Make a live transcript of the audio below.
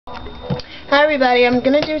Hi everybody, I'm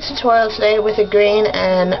going to do a tutorial today with a green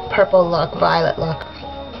and purple look, violet look.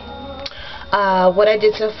 What I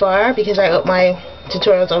did so far, because my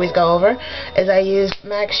tutorials always go over, is I used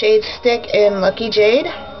MAC Shadestick in Lucky Jade,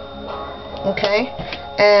 okay,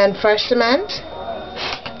 and fresh cement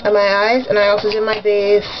on my eyes, and I also did my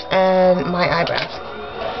base and my eyebrows.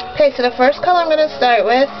 Okay, so the first color I'm going to start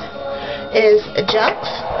with is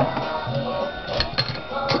Juxt.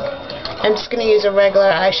 I'm just going to use a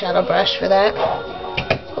regular eyeshadow brush for that.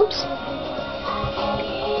 Oops.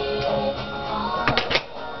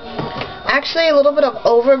 Actually, a little bit of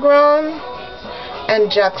Overgrown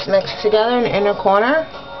and Juxt mixed together in the inner corner.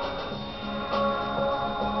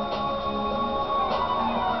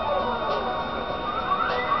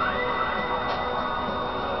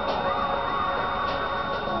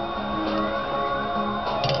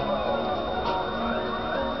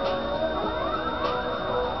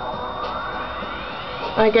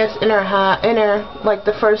 I guess inner, like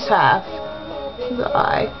the first half of the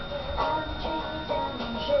eye.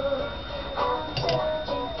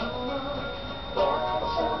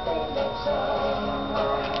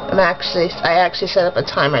 I actually set up a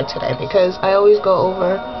timer today because I always go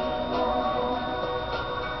over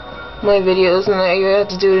my videos and I either have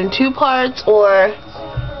to do it in 2 parts or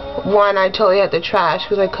one I totally had to trash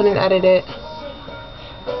because I couldn't edit it.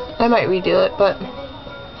 I might redo it, but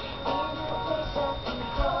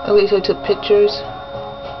at least I took pictures,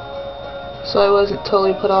 so I wasn't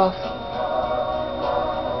totally put off.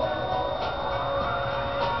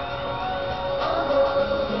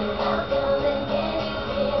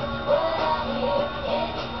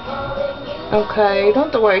 Okay, you don't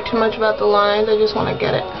have to worry too much about the lines, I just want to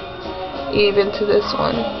get it even to this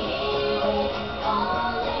one.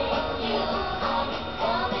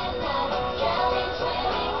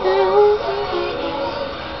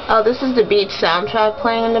 Oh, this is the beach soundtrack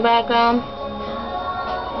playing in the background.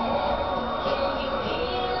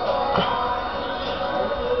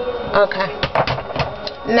 Okay.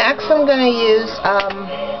 Next I'm going to use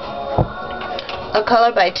a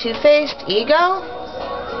color by Too Faced, Ego.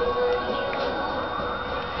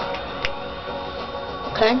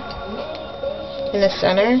 Okay. In the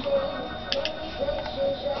center.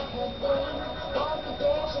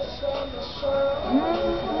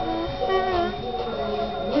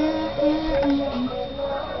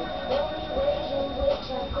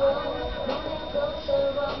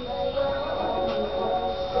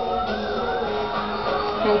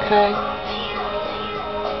 Okay.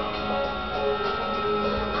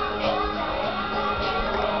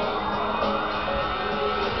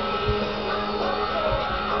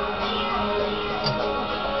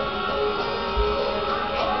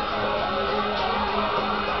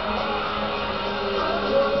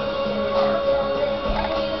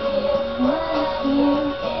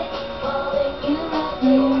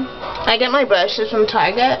 I get my brushes from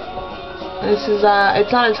Target. This is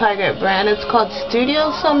it's not a Target brand, it's called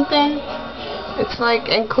Studio something. It's like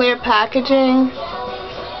in clear packaging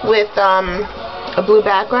with a blue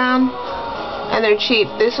background, and they're cheap.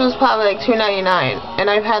 This was probably like $2.99, and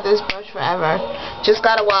I've had this brush forever. Just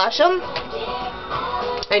gotta wash them,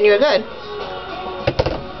 and you're good.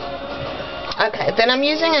 Okay, then I'm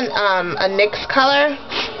using a NYX color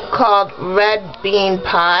called Red Bean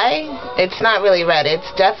Pie. It's not really red,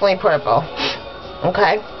 it's definitely purple.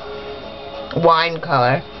 Okay? Wine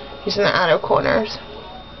color. Using the outer corners.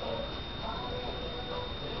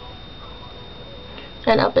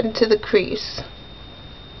 And up into the crease.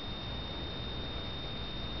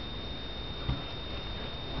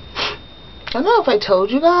 I don't know if I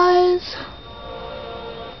told you guys,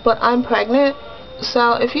 but I'm pregnant.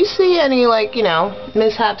 So if you see any, like, you know,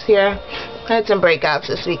 mishaps here, I had some breakouts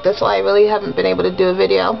this week. That's why I really haven't been able to do a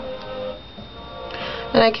video.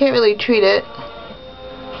 And I can't really treat it,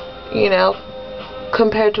 you know,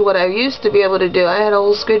 compared to what I used to be able to do. I had a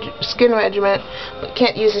whole skin regimen, but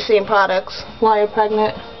can't use the same products while you're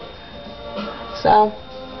pregnant. So,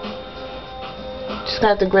 just gonna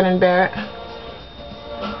have to grin and bear it.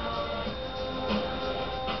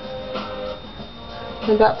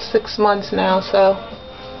 I'm about 6 months now, so.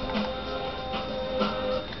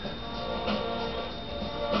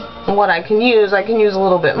 What I can use a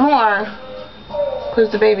little bit more because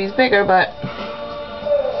the baby's bigger, but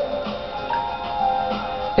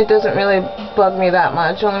it doesn't really bug me that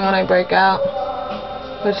much, only when I break out,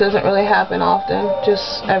 which doesn't really happen often,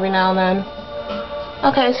 just every now and then.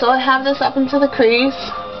 Okay, so I have this up into the crease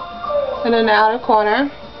and in the outer corner.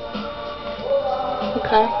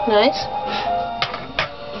 Okay, nice.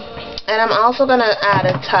 And I'm also going to add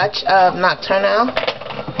a touch of Noctunnel,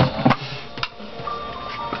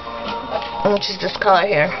 which is this color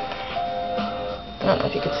here. I don't know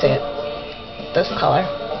if you can see it. This color.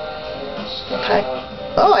 Okay.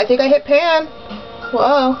 Oh, I think I hit pan.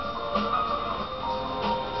 Whoa.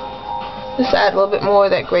 Just add a little bit more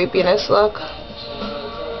of that grapiness look.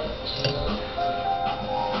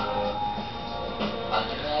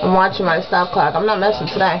 I'm watching my stop clock. I'm not messing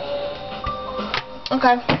today.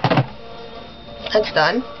 Okay. That's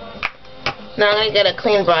done. Now I'm going to get a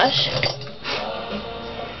clean brush.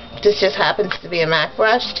 This just happens to be a MAC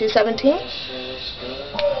brush, 217.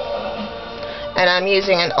 And I'm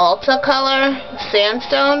using an Ulta color,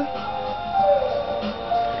 Sandstone,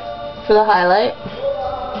 for the highlight.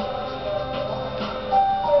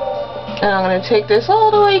 And I'm going to take this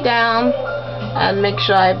all the way down and make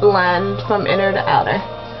sure I blend from inner to outer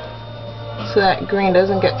so that green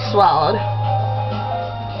doesn't get swallowed.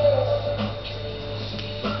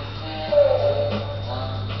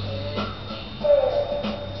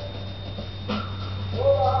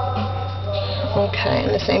 Okay,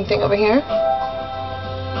 and the same thing over here.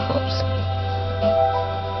 Oops.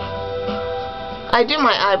 I do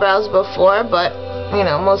my eyebrows before, but, you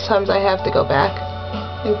know, most times I have to go back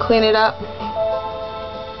and clean it up.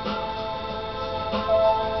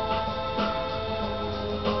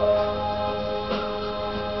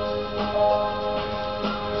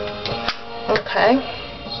 Okay.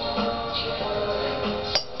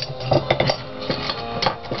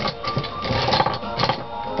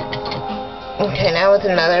 Okay, now with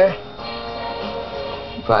another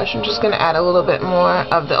brush, I'm just going to add a little bit more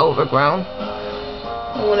of the Overgrown.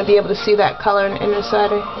 I want to be able to see that color in the inner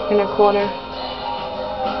side or inner corner.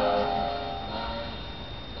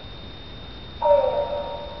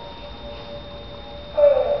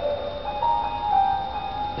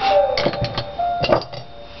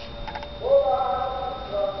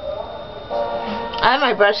 I have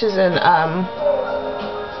my brushes in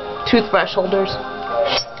toothbrush holders.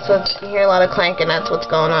 So you can hear a lot of clanking, that's what's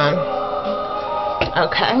going on.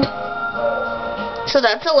 Okay. So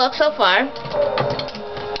that's the look so far.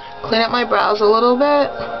 Clean up my brows a little bit.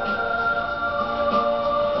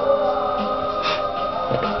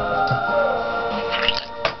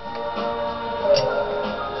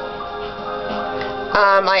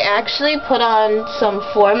 I actually put on some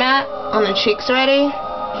format on the cheeks already.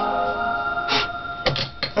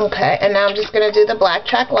 Okay, and now I'm just going to do the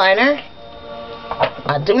Blacktrack liner.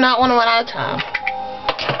 I do not want to run out of time.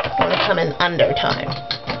 I want to come in under time.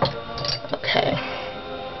 Okay.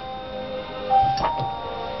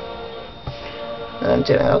 I'm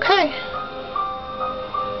doing okay.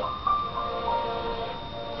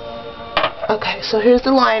 Okay, so here's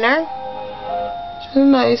the liner. Just a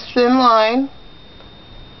nice thin line.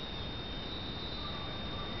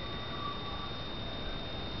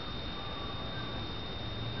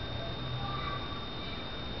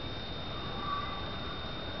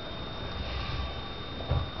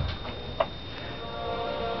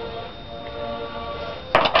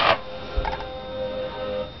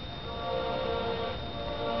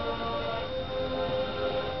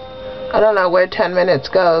 I don't know where 10 minutes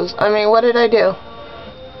goes. I mean, what did I do?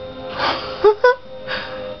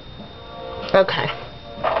 Okay.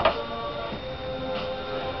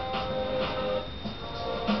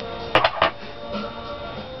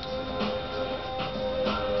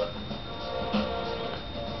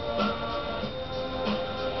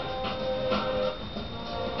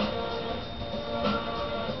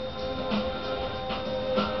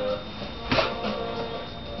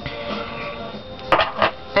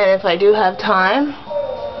 And if I do have time,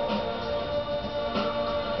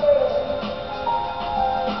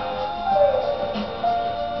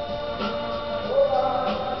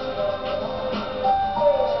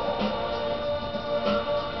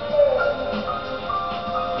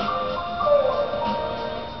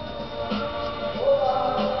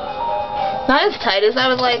 not as tight as I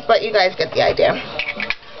would like, but you guys get the idea.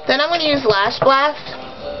 Then I'm going to use Lash Blast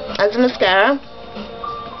as a mascara.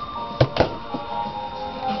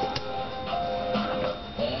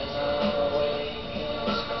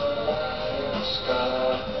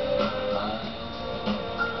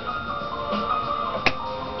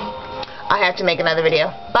 I have to make another video.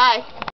 Bye.